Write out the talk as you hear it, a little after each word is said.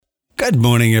Good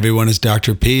morning, everyone. It's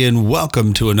Dr. P, and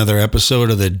welcome to another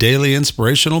episode of the Daily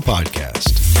Inspirational Podcast.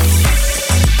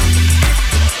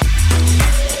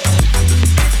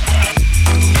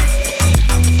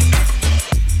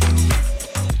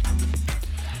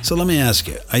 So let me ask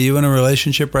you, are you in a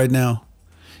relationship right now?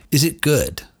 Is it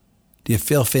good? Do you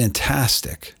feel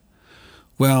fantastic?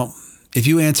 Well, if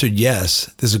you answered yes,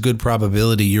 there's a good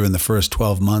probability you're in the first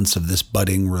 12 months of this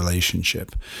budding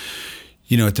relationship.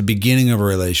 You know, at the beginning of a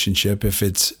relationship, if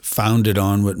it's founded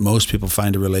on what most people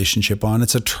find a relationship on,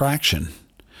 it's attraction.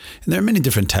 And there are many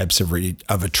different types of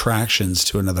attractions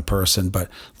to another person, but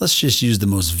let's just use the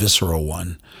most visceral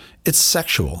one. It's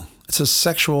sexual. It's a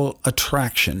sexual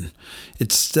attraction.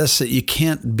 It's just that you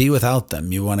can't be without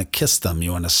them. You want to kiss them.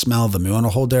 You want to smell them. You want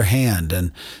to hold their hand.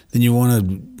 And then you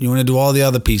want to do all the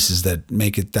other pieces that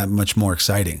make it that much more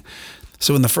exciting.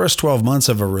 So in the first 12 months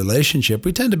of a relationship,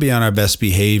 we tend to be on our best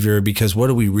behavior because what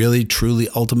do we really, truly,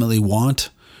 ultimately want?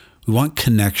 We want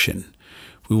connection.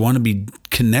 We want to be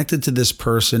connected to this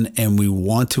person, and we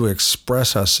want to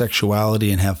express our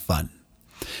sexuality and have fun.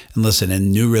 And listen,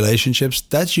 in new relationships,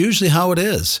 that's usually how it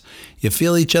is. You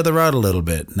feel each other out a little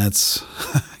bit. And that's,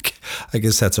 I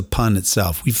guess that's a pun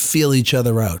itself. We feel each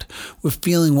other out. We're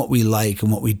feeling what we like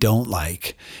and what we don't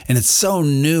like. And it's so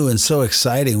new and so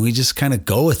exciting. We just kind of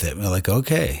go with it. We're like,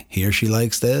 okay, he or she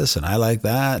likes this and I like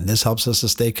that. And this helps us to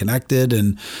stay connected.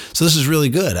 And so this is really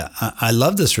good. I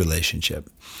love this relationship.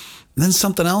 And then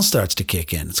something else starts to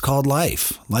kick in. It's called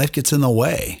life. Life gets in the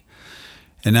way.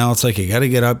 And now it's like you got to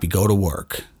get up, you go to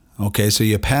work. Okay, so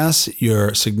you pass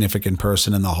your significant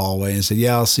person in the hallway and say,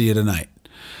 yeah, I'll see you tonight.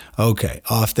 Okay,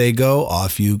 off they go,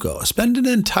 off you go. Spend an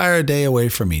entire day away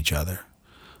from each other.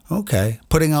 Okay,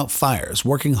 putting out fires,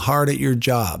 working hard at your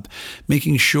job,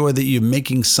 making sure that you're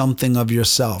making something of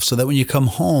yourself so that when you come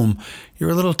home,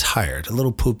 you're a little tired, a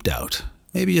little pooped out.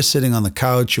 Maybe you're sitting on the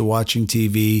couch, you're watching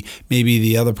TV. Maybe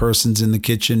the other person's in the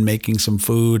kitchen making some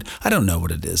food. I don't know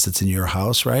what it is that's in your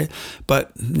house, right?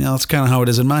 But, you know, it's kind of how it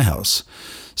is in my house.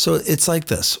 So it's like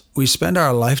this. We spend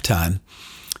our lifetime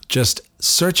just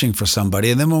searching for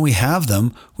somebody, and then when we have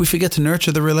them, we forget to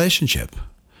nurture the relationship.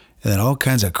 And then all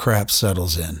kinds of crap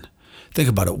settles in. Think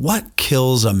about it. What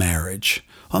kills a marriage?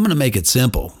 I'm going to make it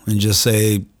simple and just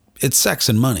say it's sex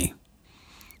and money.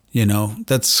 You know,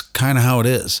 that's kind of how it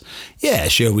is. Yeah,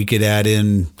 sure, we could add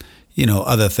in, you know,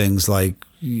 other things like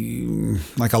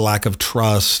a lack of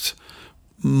trust,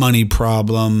 money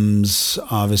problems.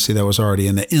 Obviously, that was already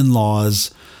in the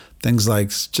in-laws. Things like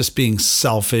just being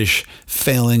selfish,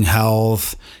 failing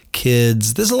health,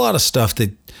 kids. There's a lot of stuff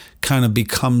that kind of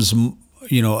becomes,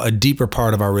 you know, a deeper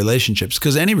part of our relationships,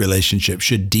 because any relationship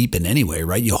should deepen anyway,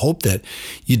 right? You hope that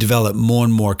you develop more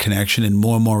and more connection and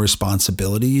more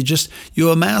responsibility. You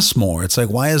amass more. It's like,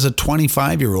 why is a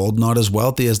 25-year-old not as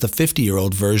wealthy as the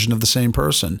 50-year-old version of the same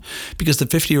person? Because the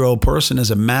 50-year-old person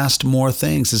has amassed more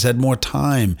things, has had more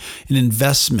time and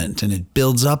investment, and it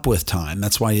builds up with time.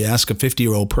 That's why you ask a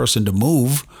 50-year-old person to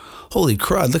move. Holy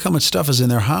crud, look how much stuff is in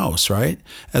their house, right?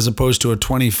 As opposed to a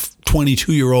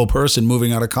 22-year-old person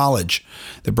moving out of college.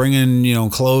 They're bringing, you know,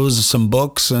 clothes, some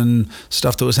books, and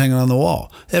stuff that was hanging on the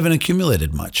wall. They haven't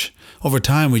accumulated much. Over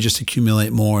time, we just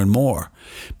accumulate more and more.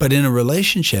 But in a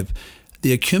relationship,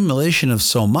 the accumulation of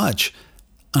so much,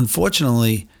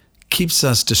 unfortunately, keeps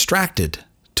us distracted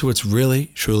to what's really,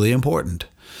 truly important.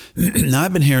 Now,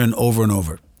 I've been hearing over and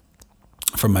over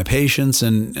from my patients,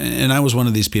 and I was one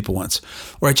of these people once,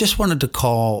 where I just wanted to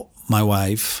call my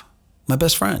wife my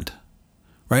best friend,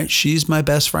 right? She's my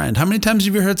best friend. How many times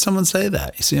have you heard someone say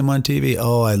that? You see them on TV,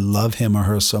 oh, I love him or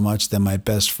her so much, they're my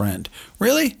best friend.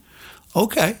 Really?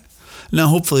 Okay. Now,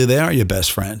 hopefully they are your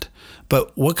best friend,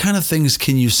 but what kind of things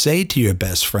can you say to your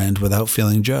best friend without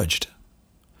feeling judged?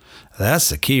 That's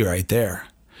the key right there.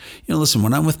 You know, listen,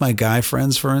 when I'm with my guy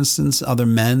friends, for instance, other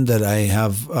men that I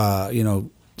have,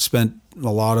 spent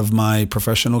a lot of my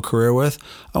professional career with,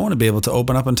 I want to be able to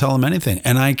open up and tell them anything.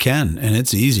 And I can, and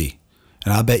it's easy.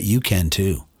 And I bet you can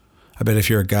too. I bet if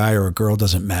you're a guy or a girl,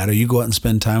 doesn't matter. You go out and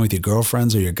spend time with your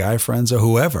girlfriends or your guy friends or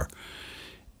whoever,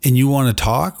 and you want to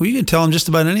talk, well, you can tell them just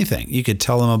about anything. You could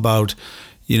tell them about,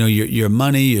 you know, your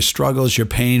money, your struggles, your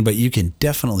pain, but you can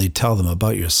definitely tell them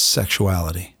about your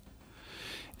sexuality.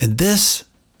 And this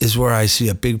is where I see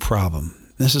a big problem.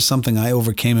 This is something I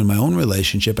overcame in my own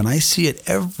relationship, and I see it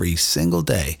every single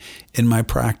day in my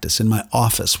practice, in my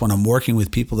office, when I'm working with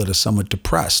people that are somewhat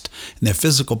depressed and their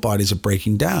physical bodies are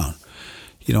breaking down.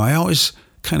 You know, I always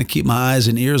kind of keep my eyes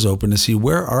and ears open to see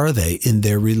where are they in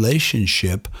their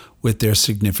relationship with their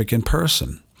significant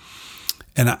person.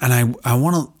 And I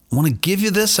want to give you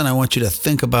this, and I want you to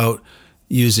think about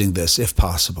using this if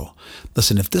possible.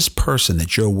 Listen, if this person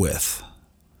that you're with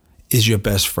is your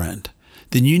best friend,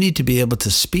 then you need to be able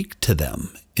to speak to them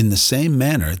in the same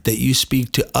manner that you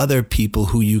speak to other people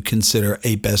who you consider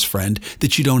a best friend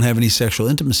that you don't have any sexual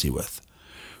intimacy with,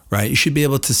 right? You should be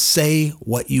able to say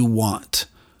what you want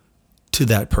to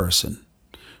that person,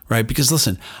 right? Because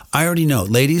listen, I already know,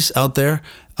 ladies out there,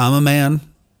 I'm a man.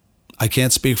 I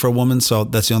can't speak for a woman, so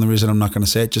that's the only reason I'm not going to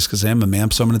say it, just because I am a man.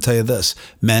 So I'm going to tell you this.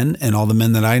 Men, and all the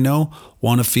men that I know,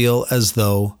 want to feel as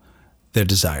though they're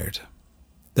desired,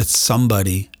 that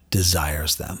somebody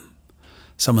desires them.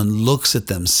 Someone looks at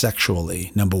them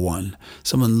sexually, number one.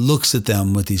 Someone looks at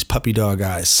them with these puppy dog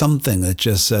eyes, something that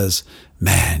just says,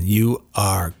 man, you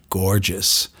are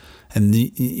gorgeous. And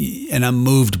I'm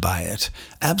moved by it.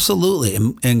 Absolutely.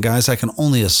 And guys, I can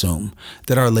only assume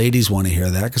that our ladies want to hear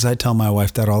that, because I tell my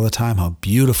wife that all the time, how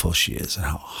beautiful she is and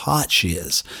how hot she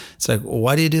is. It's like, well,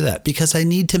 why do you do that? Because I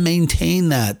need to maintain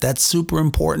that. That's super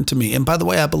important to me. And by the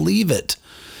way, I believe it.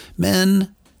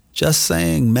 Men, just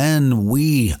saying, men,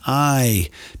 we, I,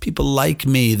 people like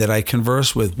me that I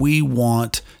converse with, we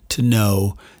want to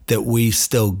know that we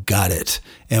still got it.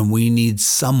 And we need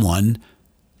someone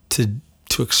to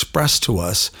express to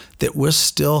us that we're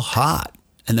still hot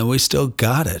and that we still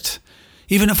got it.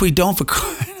 Even if we don't, for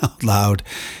crying out loud,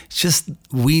 it's just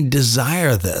we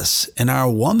desire this. And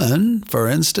our woman, for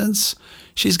instance,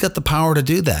 she's got the power to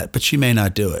do that, but she may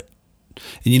not do it.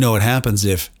 And you know what happens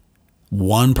if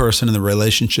one person in the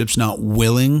relationship's not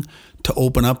willing to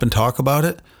open up and talk about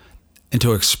it and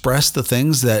to express the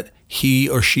things that he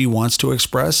or she wants to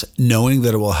express, knowing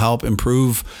that it will help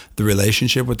improve the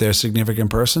relationship with their significant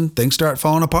person? Things start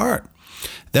falling apart.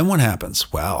 Then what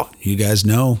happens? Well, you guys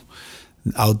know,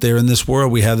 out there in this world,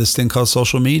 we have this thing called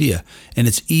social media, and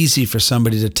it's easy for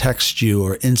somebody to text you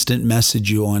or instant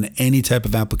message you on any type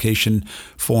of application,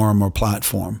 forum, or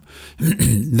platform.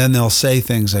 Then they'll say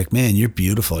things like, man, you're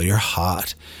beautiful, you're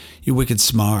hot, you're wicked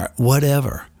smart,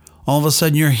 whatever. All of a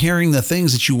sudden, you're hearing the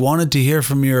things that you wanted to hear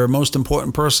from your most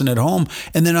important person at home,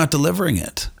 and they're not delivering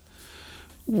it.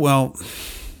 Well,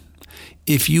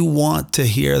 if you want to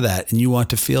hear that and you want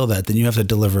to feel that, then you have to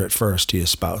deliver it first to your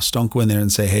spouse. Don't go in there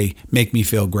and say, hey, make me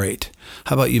feel great.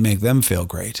 How about you make them feel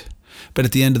great? But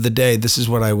at the end of the day, this is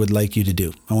what I would like you to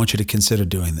do. I want you to consider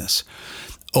doing this.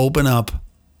 Open up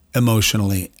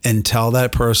emotionally and tell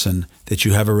that person that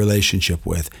you have a relationship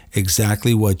with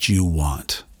exactly what you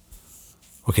want.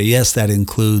 Okay, yes, that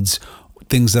includes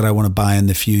things that I want to buy in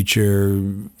the future,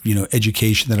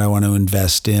 education that I want to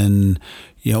invest in,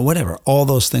 whatever. All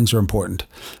those things are important.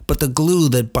 But the glue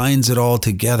that binds it all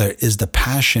together is the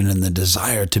passion and the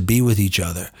desire to be with each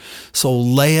other. So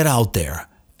lay it out there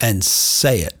and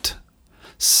say it.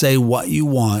 Say what you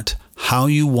want, how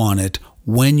you want it,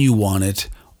 when you want it,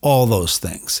 all those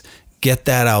things. Get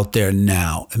that out there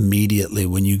now, immediately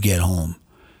when you get home.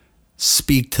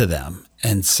 Speak to them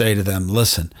and say to them,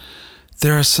 listen,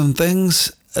 there are some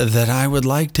things that I would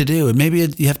like to do. And maybe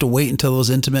you have to wait until those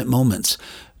intimate moments.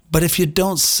 But if you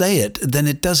don't say it, then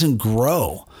it doesn't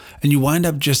grow. And you wind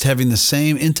up just having the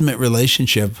same intimate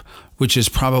relationship, which is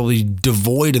probably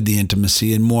devoid of the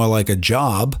intimacy and more like a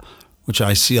job, which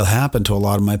I see happen to a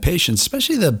lot of my patients,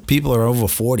 especially the people who are over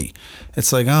 40.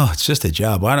 It's like, oh, it's just a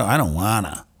job. I don't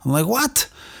wanna. I'm like, what?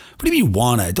 What do you mean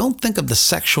wanna? Don't think of the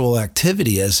sexual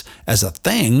activity as a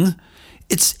thing.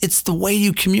 It's the way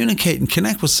you communicate and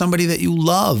connect with somebody that you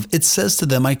love. It says to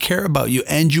them, I care about you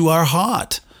and you are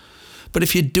hot. But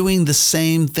if you're doing the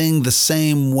same thing the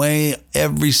same way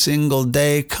every single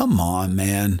day, come on,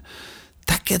 man.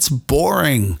 That gets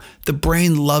boring. The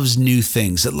brain loves new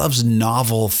things. It loves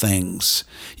novel things.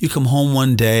 You come home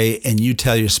one day and you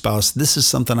tell your spouse, this is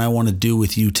something I want to do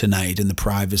with you tonight in the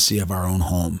privacy of our own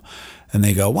home. And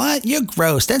they go, what? You're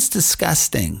gross. That's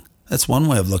disgusting. That's one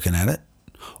way of looking at it.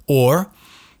 Or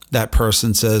that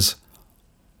person says,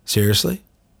 seriously?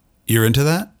 You're into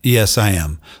that? Yes, I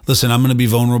am. Listen, I'm going to be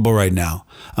vulnerable right now.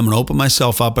 I'm going to open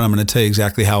myself up and I'm going to tell you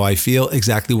exactly how I feel,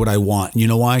 exactly what I want. And you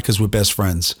know why? Because we're best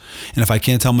friends. And if I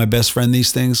can't tell my best friend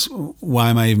these things, why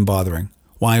am I even bothering?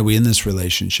 Why are we in this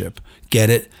relationship? Get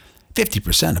it?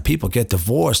 50% of people get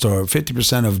divorced, or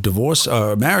 50% of divorce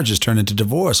or marriages turn into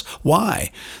divorce.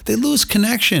 Why? They lose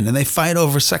connection and they fight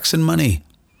over sex and money,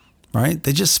 right?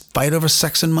 They just fight over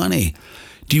sex and money.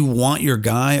 Do you want your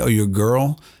guy or your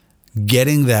girl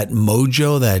getting that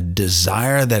mojo, that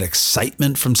desire, that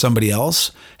excitement from somebody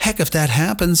else? Heck, if that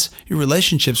happens, your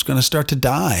relationship's going to start to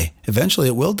die. Eventually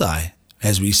it will die,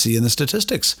 as we see in the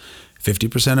statistics.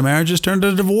 50% of marriages turn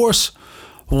to divorce.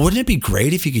 Wouldn't it be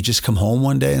great if you could just come home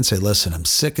one day and say, listen, I'm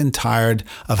sick and tired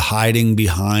of hiding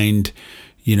behind,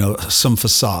 some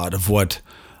facade of what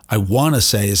I want to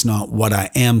say is not what I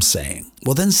am saying.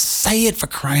 Well, then say it, for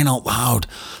crying out loud.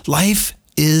 Life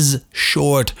is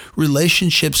short.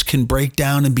 Relationships can break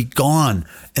down and be gone,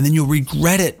 and then you'll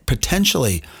regret it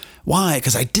potentially. Why?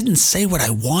 Because I didn't say what I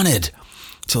wanted.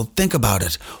 So think about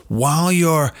it. While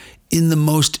you're in the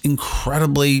most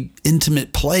incredibly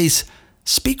intimate place,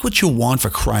 speak what you want, for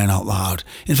crying out loud.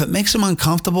 And if it makes them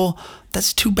uncomfortable,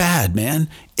 that's too bad, man.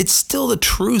 It's still the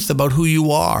truth about who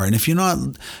you are. And if you're not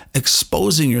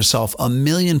exposing yourself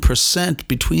 1,000,000%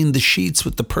 between the sheets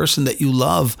with the person that you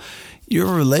love, your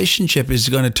relationship is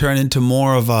going to turn into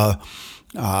more of a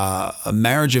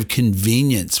marriage of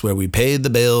convenience, where we pay the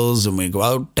bills and we go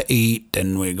out to eat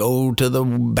and we go to the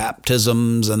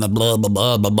baptisms and the blah, blah,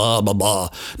 blah, blah, blah, blah, blah.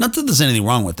 Not that there's anything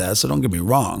wrong with that, so don't get me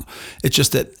wrong. It's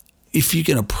just that if you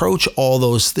can approach all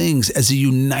those things as a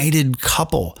united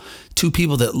couple, two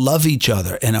people that love each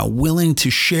other and are willing to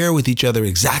share with each other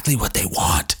exactly what they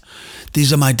want.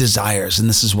 These are my desires and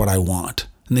this is what I want.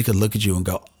 And they could look at you and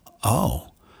go,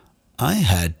 oh, I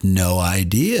had no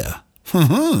idea.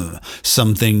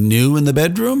 Something new in the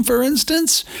bedroom, for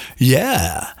instance?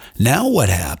 Yeah. Now what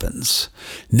happens?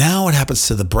 Now what happens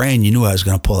to the brain? You knew I was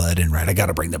going to pull that in, right? I got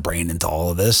to bring the brain into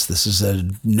all of this. This is a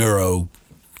neuro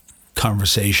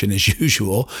conversation as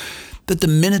usual. But the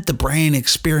minute the brain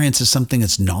experiences something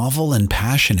that's novel and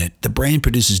passionate, the brain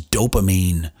produces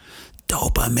dopamine.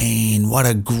 Dopamine, what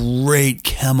a great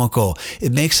chemical.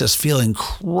 It makes us feel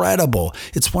incredible.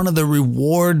 It's one of the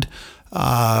reward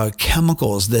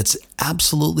chemicals that's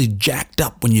absolutely jacked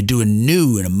up when you're doing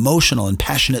new and emotional and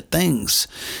passionate things.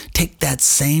 Take that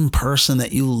same person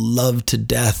that you love to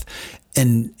death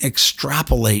and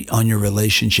extrapolate on your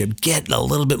relationship. Get a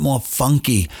little bit more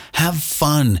funky. Have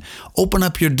fun. Open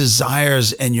up your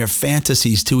desires and your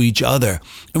fantasies to each other.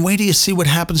 And wait till you see what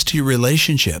happens to your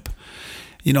relationship.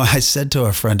 You know, I said to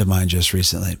a friend of mine just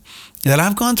recently that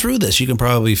I've gone through this. You can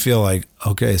probably feel like,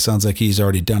 okay, sounds like he's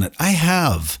already done it. I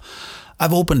have.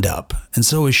 I've opened up, and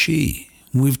so has she.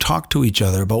 We've talked to each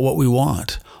other about what we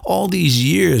want. All these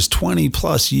years, 20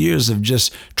 plus years of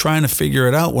just trying to figure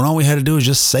it out, when all we had to do was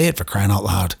just say it, for crying out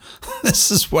loud.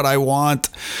 This is what I want.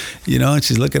 You know, and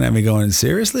she's looking at me going,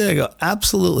 seriously? I go,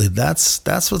 absolutely. That's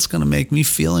what's going to make me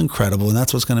feel incredible, and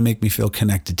that's what's going to make me feel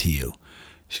connected to you.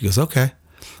 She goes, okay,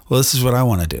 well, this is what I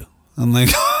want to do. I'm like,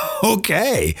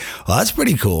 okay, well, that's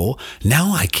pretty cool.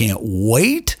 Now I can't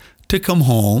wait to come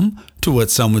home to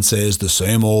what some would say is the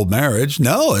same old marriage.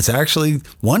 No, it's actually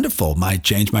wonderful. Might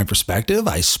change my perspective.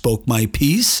 I spoke my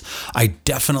piece. I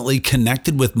definitely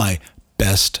connected with my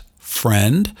best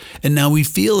friend. And now we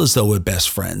feel as though we're best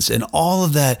friends. And all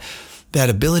of that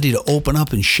ability to open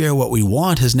up and share what we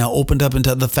want has now opened up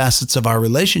into the facets of our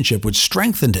relationship, which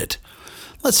strengthened it.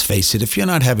 Let's face it, if you're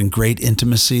not having great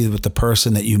intimacy with the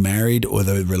person that you married or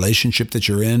the relationship that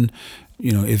you're in,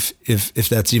 you know, if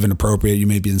that's even appropriate, you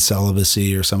may be in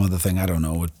celibacy or some other thing. I don't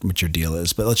know what your deal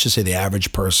is. But let's just say the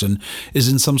average person is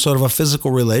in some sort of a physical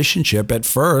relationship at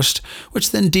first, which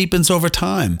then deepens over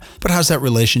time. But how's that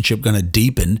relationship going to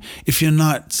deepen if you're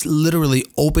not literally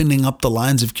opening up the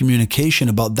lines of communication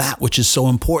about that which is so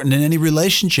important in any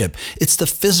relationship? It's the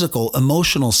physical,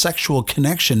 emotional, sexual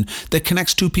connection that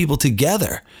connects two people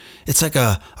together. It's like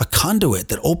a conduit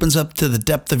that opens up to the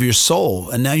depth of your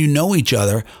soul, and now you know each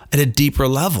other at a deeper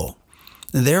level.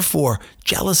 And therefore,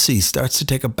 jealousy starts to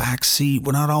take a back seat.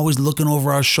 We're not always looking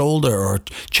over our shoulder or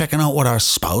checking out what our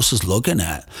spouse is looking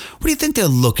at. What do you think they're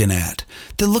looking at?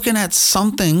 They're looking at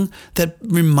something that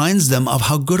reminds them of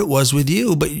how good it was with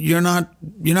you, but you're not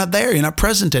there. You're not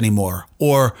present anymore.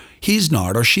 Or he's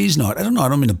not, or she's not. I don't know. I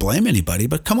don't mean to blame anybody,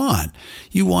 but come on.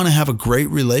 You want to have a great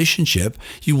relationship.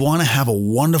 You want to have a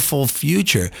wonderful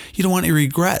future. You don't want any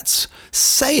regrets.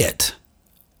 Say it.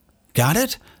 Got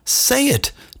it? Say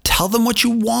it. Tell them what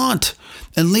you want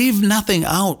and leave nothing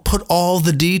out. Put all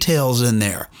the details in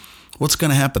there. What's going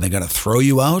to happen? They're going to throw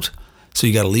you out? So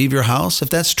you got to leave your house? If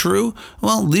that's true,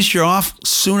 well, at least you're off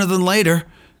sooner than later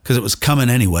because it was coming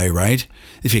anyway, right?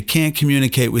 If you can't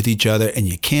communicate with each other and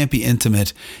you can't be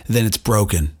intimate, then it's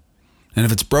broken. And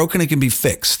if it's broken, it can be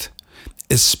fixed.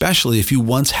 Especially if you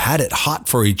once had it hot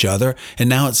for each other and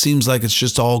now it seems like it's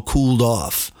just all cooled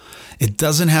off. It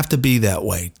doesn't have to be that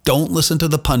way. Don't listen to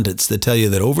the pundits that tell you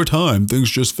that over time,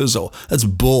 things just fizzle. That's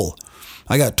bull.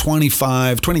 I got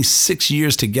 26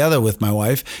 years together with my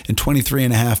wife and 23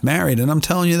 and a half married. And I'm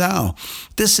telling you now,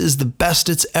 this is the best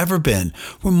it's ever been.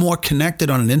 We're more connected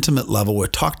on an intimate level. We're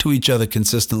talking to each other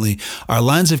consistently. Our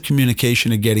lines of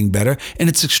communication are getting better, and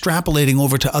it's extrapolating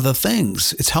over to other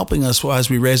things. It's helping us as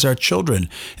we raise our children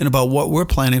and about what we're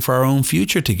planning for our own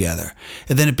future together.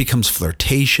 And then it becomes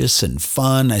flirtatious and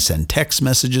fun. I send text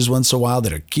messages once in a while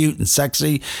that are cute and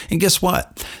sexy. And guess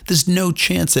what? There's no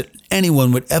chance that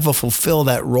anyone would ever fulfill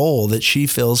that role that she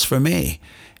fills for me.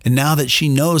 And now that she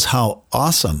knows how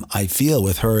awesome I feel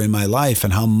with her in my life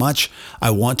and how much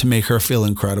I want to make her feel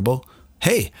incredible,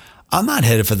 hey, I'm not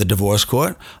headed for the divorce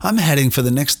court. I'm heading for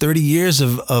the next 30 years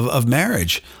of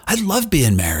marriage. I love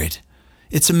being married.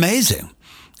 It's amazing.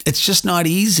 It's just not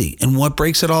easy. And what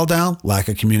breaks it all down? Lack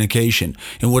of communication.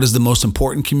 And what is the most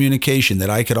important communication that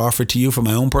I could offer to you for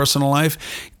my own personal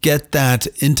life? Get that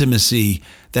intimacy,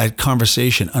 that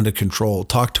conversation under control.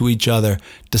 Talk to each other.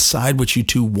 Decide what you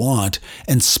two want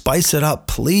and spice it up,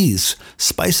 please.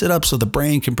 Spice it up so the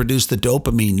brain can produce the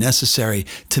dopamine necessary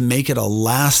to make it a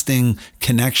lasting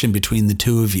connection between the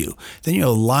two of you. Then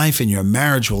your life and your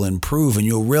marriage will improve, and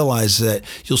you'll realize that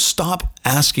you'll stop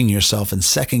asking yourself and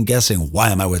second guessing, why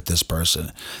am I with this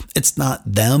person? It's not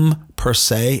them per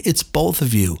se, it's both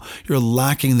of you. You're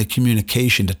lacking the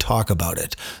communication to talk about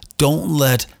it. Don't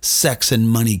let sex and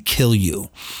money kill you.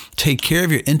 Take care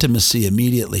of your intimacy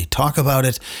immediately. Talk about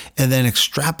it and then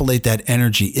extrapolate that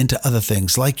energy into other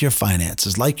things like your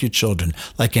finances, like your children,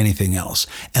 like anything else.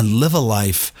 And live a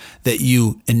life that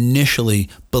you initially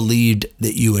believed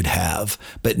that you would have,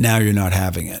 but now you're not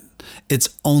having it.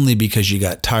 It's only because you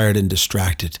got tired and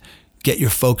distracted. Get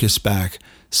your focus back.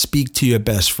 Speak to your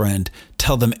best friend.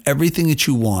 Tell them everything that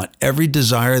you want, every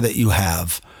desire that you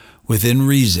have within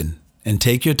reason. And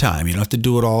take your time. You don't have to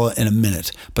do it all in a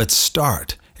minute, but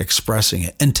start expressing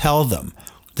it and tell them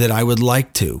that I would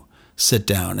like to sit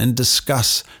down and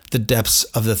discuss the depths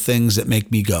of the things that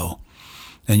make me go.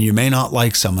 And you may not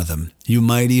like some of them. You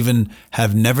might even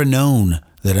have never known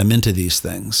that I'm into these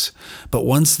things. But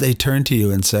once they turn to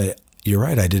you and say, you're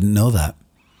right, I didn't know that,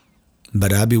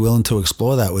 but I'd be willing to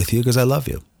explore that with you because I love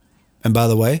you. And by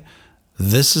the way,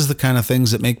 this is the kind of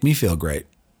things that make me feel great.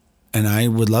 And I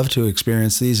would love to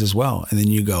experience these as well. And then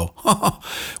you go, oh,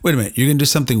 wait a minute, you're going to do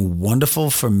something wonderful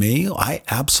for me? I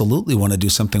absolutely want to do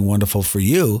something wonderful for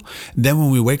you. Then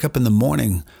when we wake up in the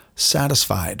morning,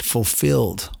 satisfied,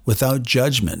 fulfilled, without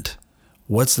judgment,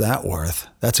 what's that worth?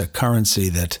 That's a currency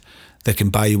that can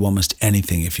buy you almost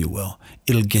anything, if you will.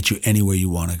 It'll get you anywhere you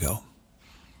want to go.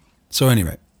 So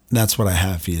anyway, that's what I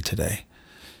have for you today.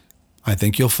 I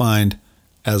think you'll find,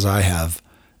 as I have,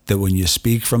 that when you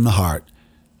speak from the heart,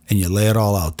 and you lay it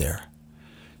all out there,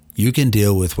 you can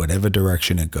deal with whatever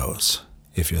direction it goes.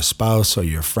 If your spouse or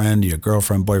your friend, your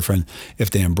girlfriend, boyfriend,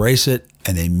 if they embrace it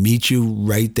and they meet you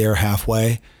right there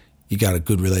halfway, you got a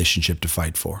good relationship to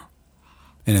fight for.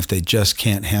 And if they just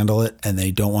can't handle it and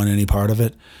they don't want any part of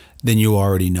it, then you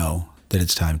already know that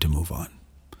it's time to move on.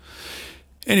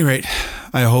 At any rate,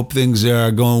 I hope things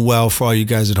are going well for all you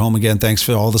guys at home. Again, thanks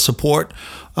for all the support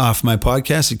for my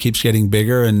podcast. It keeps getting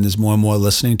bigger and there's more and more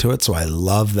listening to it, so I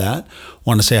love that.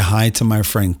 Want to say hi to my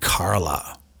friend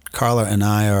Carla. Carla and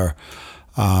I are,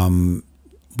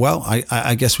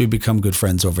 I guess we've become good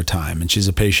friends over time, and she's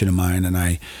a patient of mine, and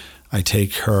I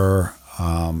take her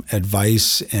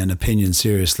advice and opinion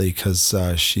seriously because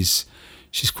she's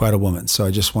quite a woman. So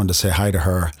I just wanted to say hi to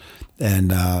her.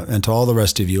 And to all the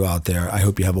rest of you out there, I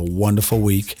hope you have a wonderful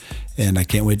week, and I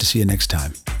can't wait to see you next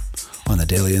time on the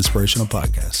Daily Inspirational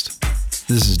Podcast.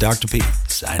 This is Dr. P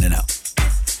signing out.